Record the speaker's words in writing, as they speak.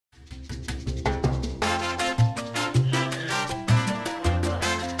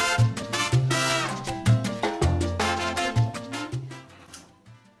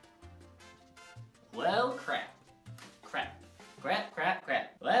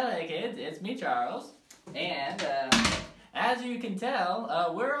it's me, Charles, and as you can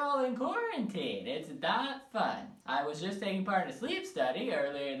tell, we're all in quarantine. It's not fun. I was just taking part in a sleep study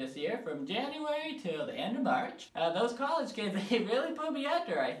earlier this year from January till the end of March. Those college kids, they really put me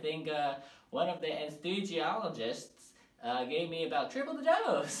under. I think one of the anesthesiologists gave me about triple the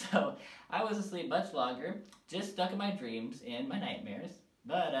dose. So I was asleep much longer, just stuck in my dreams and my nightmares.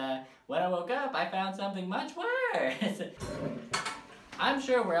 But when I woke up, I found something much worse. I'm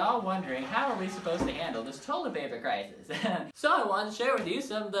sure we're all wondering, how are we supposed to handle this toilet paper crisis? So I wanted to share with you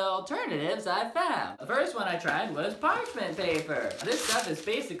some of the alternatives I found. The first one I tried was parchment paper. This stuff is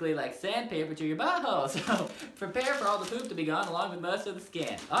basically like sandpaper to your butthole, so prepare for all the poop to be gone along with most of the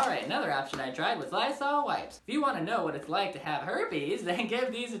skin. Alright, another option I tried was Lysol wipes. If you want to know what it's like to have herpes, then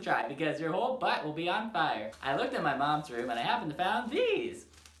give these a try because your whole butt will be on fire. I looked in my mom's room and I happened to found these.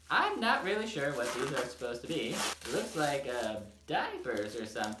 I'm not really sure what these are supposed to be. It looks like diapers or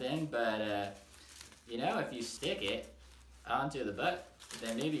something, but you know, if you stick it onto the butt,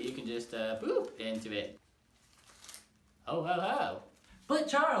 then maybe you can just poop into it. Oh, ho, ho. But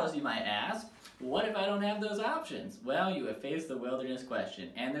Charles, you might ask, what if I don't have those options? Well, you have faced the wilderness question,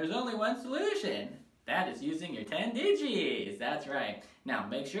 and there's only one solution. That is using your 10 digis. That's right. Now,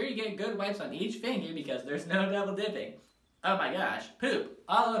 make sure you get good wipes on each finger because there's no double dipping. Oh my gosh, poop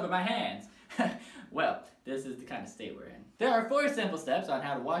all over my hands. Well, this is the kind of state we're in. There are 4 simple steps on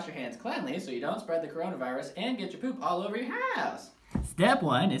how to wash your hands cleanly so you don't spread the coronavirus and get your poop all over your house. Step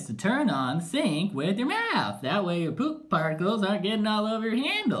 1 is to turn on the sink with your mouth. That way your poop particles aren't getting all over your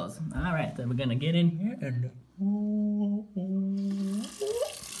handles. Alright, so we're gonna get in here and...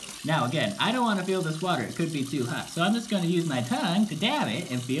 Now again, I don't want to feel this water, it could be too hot. So I'm just gonna use my tongue to dab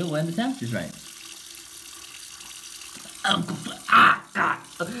it and feel when the temperature's right.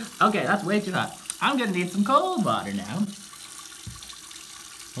 Okay, that's way too hot. I'm gonna need some cold water now.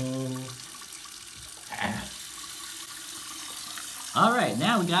 Alright,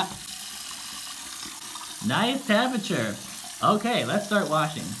 now we got nice temperature. Okay, let's start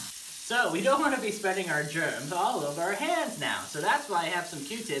washing. So, we don't want to be spreading our germs all over our hands now. So that's why I have some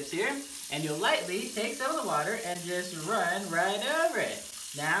Q-tips here. And you'll lightly take some of the water and just run right over it.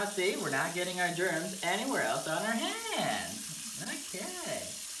 Now see, we're not getting our germs anywhere else on our hands. Okay.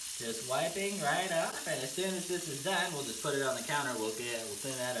 Just wiping right off, and as soon as this is done, we'll just put it on the counter. We'll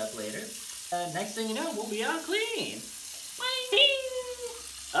clean that up later. Next thing you know, we'll be all clean.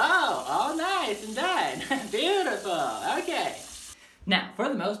 Oh, all nice and done. Beautiful. Okay. Now, for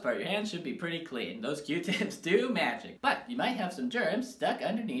the most part, your hands should be pretty clean. Those Q-tips do magic. But you might have some germs stuck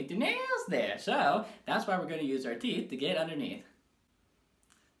underneath your nails there. So that's why we're going to use our teeth to get underneath.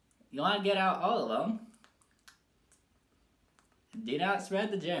 You want to get out all of them. Do not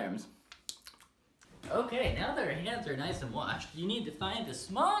spread the germs. Okay, now that our hands are nice and washed, you need to find a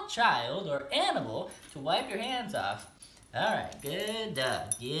small child or animal to wipe your hands off. Alright, good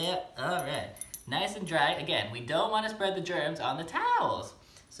dog. Yep, alright. Nice and dry. Again, we don't want to spread the germs on the towels.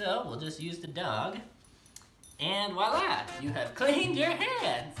 So we'll just use the dog. And voila, you have cleaned your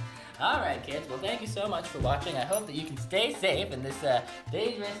hands. Alright kids, well thank you so much for watching. I hope that you can stay safe in this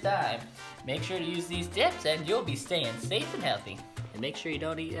dangerous time. Make sure to use these tips and you'll be staying safe and healthy. And make sure you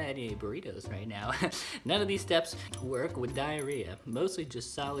don't eat any burritos right now. None of these steps work with diarrhea. Mostly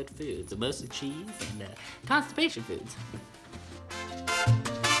just solid foods, mostly cheese and constipation foods.